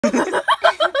You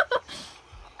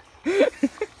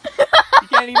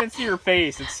can't even see her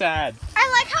face. It's sad. I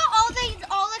like how all they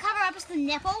cover up is the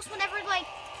nipples whenever like.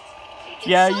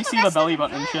 Yeah, you see the belly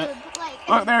button and shit. Like,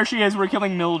 Oh, there she is. We're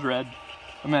killing Mildred.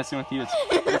 I'm messing with you.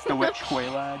 It's the witch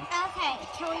Quaalag. Okay,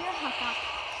 kill your hookup.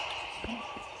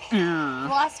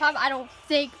 Last time, I don't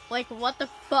think, like, what the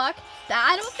fuck?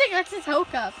 I don't think that's his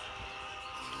hookup.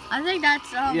 I think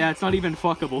that's, Yeah, it's not even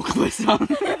fuckable, Calissa.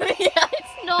 Yeah,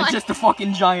 it's not. It's just a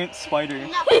fucking giant spider.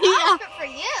 Not for us, but for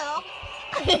you.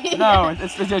 No,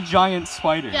 it's a giant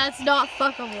spider. Yeah, it's not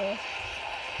fuckable.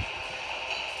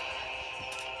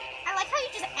 I like how you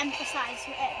just emphasize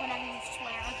it whenever you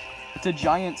swear. It's a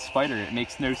giant spider. It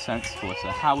makes no sense, Calissa.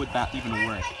 How would that even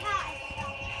work?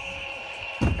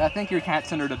 I think your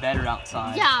cat's under the bed or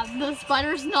outside. Yeah, the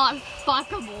spider's not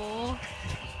fuckable.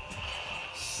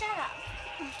 Shut up.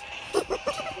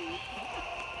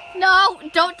 No,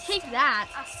 don't take that.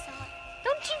 I'll sell it.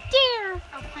 Don't you dare.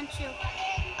 I'll punch you.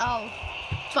 Oh,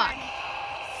 fuck.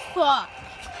 Fuck.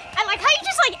 I like how you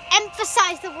just like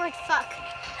emphasize the word fuck.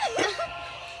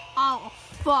 Oh,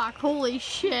 fuck. Holy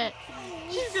shit.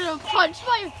 She's gonna punch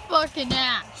my fucking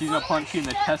ass. She's gonna punch you in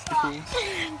the testicles.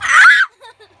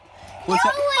 You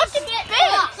fucking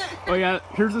bitch. Oh yeah,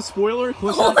 here's a spoiler.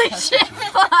 Calissa Holy has shit,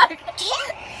 testicles. fuck.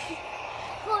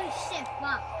 Holy shit,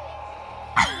 fuck.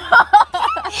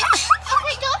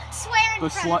 Okay, don't swear in The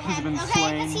front slut of has him, been okay?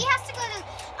 slain. Because he has to go to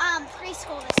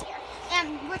preschool this year. And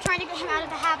we're trying to get him out of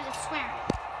the habit of swearing.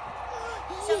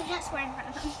 So you can't swear in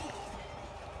front of him.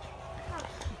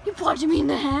 You punched me in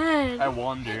the head. I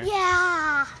wonder.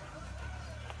 Yeah.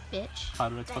 Bitch. How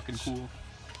that's fucking cool.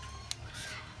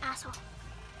 Asshole.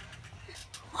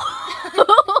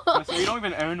 So you don't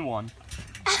even own one.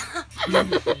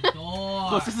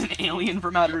 Plus, this is an alien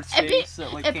from outer space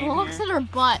that like It came belongs here. in her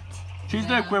butt. She's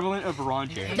the equivalent of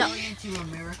Ronche. No. Alien to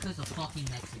America's a fucking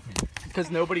Mexican. Because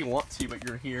nobody wants you, but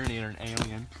you're here and you're an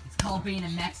alien. It's called being a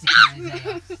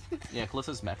Mexican. Yeah,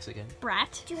 Calissa's Mexican.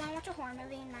 Brat. Do you want to watch a horror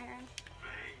movie in my room?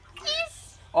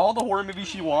 Yes. All the horror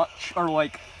movies you watch are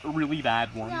like really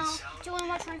bad ones. No. Do you want to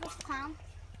watch Wrinkles the Clown?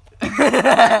 No, I'm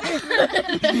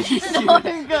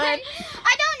good.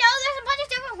 I don't know. There's a bunch of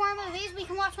different horror movies. We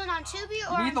can watch one on Tubi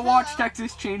or You need to on watch Hulu.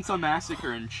 Texas Chainsaw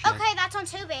Massacre and shit. Okay, that's on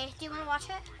Tubi. Do you want to watch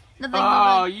it?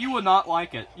 Oh, you would not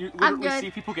like it. You I'm literally good.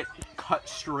 see people get cut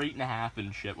straight in half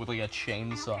and shit with like a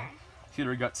chainsaw. Okay. See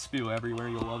their guts spew everywhere.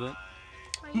 You'll love it.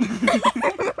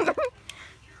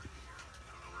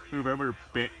 Move over,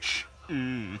 bitch.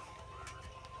 Mm.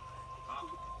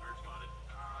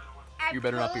 You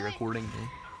better not be recording me.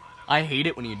 I hate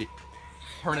it when you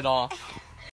turn it off.